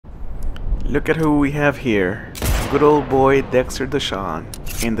Look at who we have here. Good old boy Dexter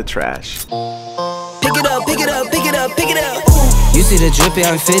in the trash. Pick it up, pick it up, pick it up, pick it up. You see the drippy,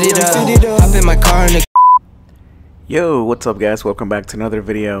 I'm fitted up. Hop in my car and Yo, what's up guys? Welcome back to another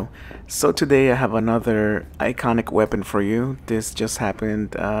video. So today I have another iconic weapon for you. This just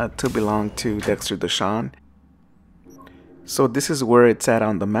happened to belong to Dexter. So this is where it's at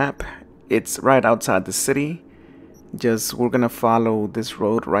on the map. It's right outside the city. We're gonna follow this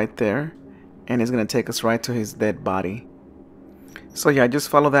road right there, and it's gonna take us right to his dead body. So yeah, just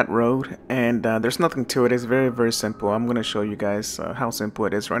follow that road, and there's nothing to it. It's very simple. I'm gonna show you guys how simple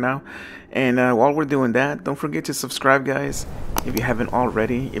it is right now. And while we're doing that, don't forget to subscribe, guys, if you haven't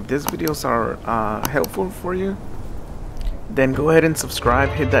already. If these videos are helpful for you, then go ahead and subscribe,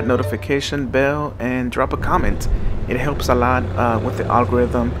 hit that notification bell, and drop a comment. It helps a lot with the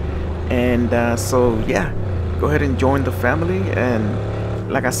algorithm. And so yeah, go ahead and join the family. And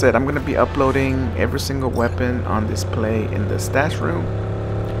like I said, I'm gonna be uploading every single weapon on display in the stash room,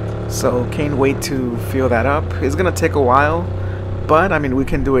 so can't wait to fill that up. It's gonna take a while, but I mean, we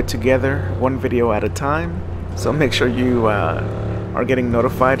can do it together, one video at a time. So make sure you are getting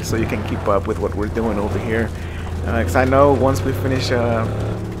notified so you can keep up with what we're doing over here, because I know once we finish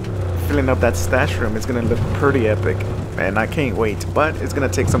filling up that stash room, it's gonna look pretty epic, and I can't wait. But it's gonna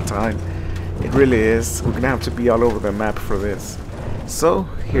take some time. It really is. We're gonna have to be all over the map for this. So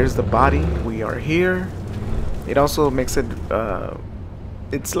here's the body. We are here. It also makes it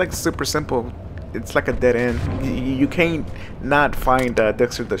it's like super simple. It's like a dead end. You can't not find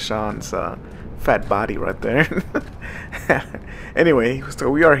Dexter fat body right there. Anyway, so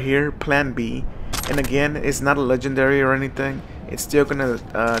we are here, plan B, and again, it's not a legendary or anything. It's still gonna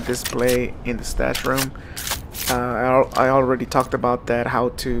display in the stash room. I already talked about that, how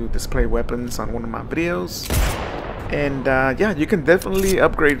to display weapons, on one of my videos. And yeah, you can definitely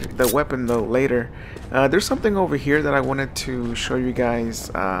upgrade the weapon though later. There's something over here that I wanted to show you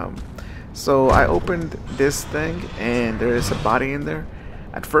guys. So I opened this thing and there is a body in there.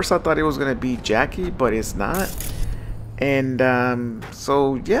 At first I thought it was gonna be Jackie, but it's not. And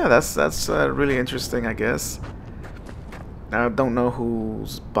so yeah, that's really interesting, I guess. I don't know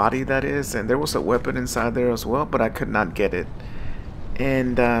whose body that is, and there was a weapon inside there as well, but I could not get it.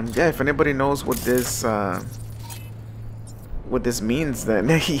 And yeah, if anybody knows what this means,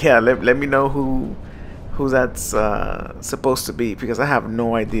 then yeah, let me know who that's supposed to be, because I have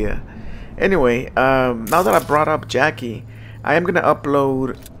no idea. Anyway, now that I brought up Jackie, I am gonna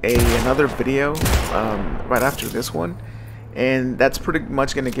upload another video right after this one, and that's pretty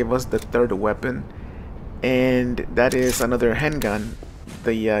much gonna give us the third weapon, and that is another handgun,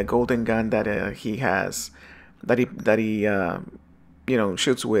 the golden gun that he has, that he you know,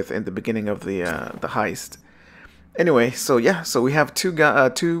 shoots with in the beginning of the heist. Anyway, so yeah, so we have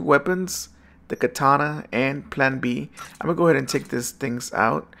two weapons, the katana and plan B. I'm gonna go ahead and take these things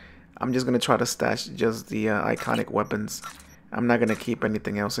out. I'm just gonna try to stash just the iconic weapons. I'm not gonna keep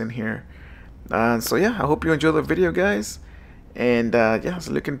anything else in here. So yeah, I hope you enjoy the video, guys. And yeah, it's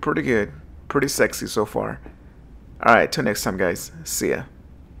looking pretty good, pretty sexy so far. Alright, till next time, guys. See ya.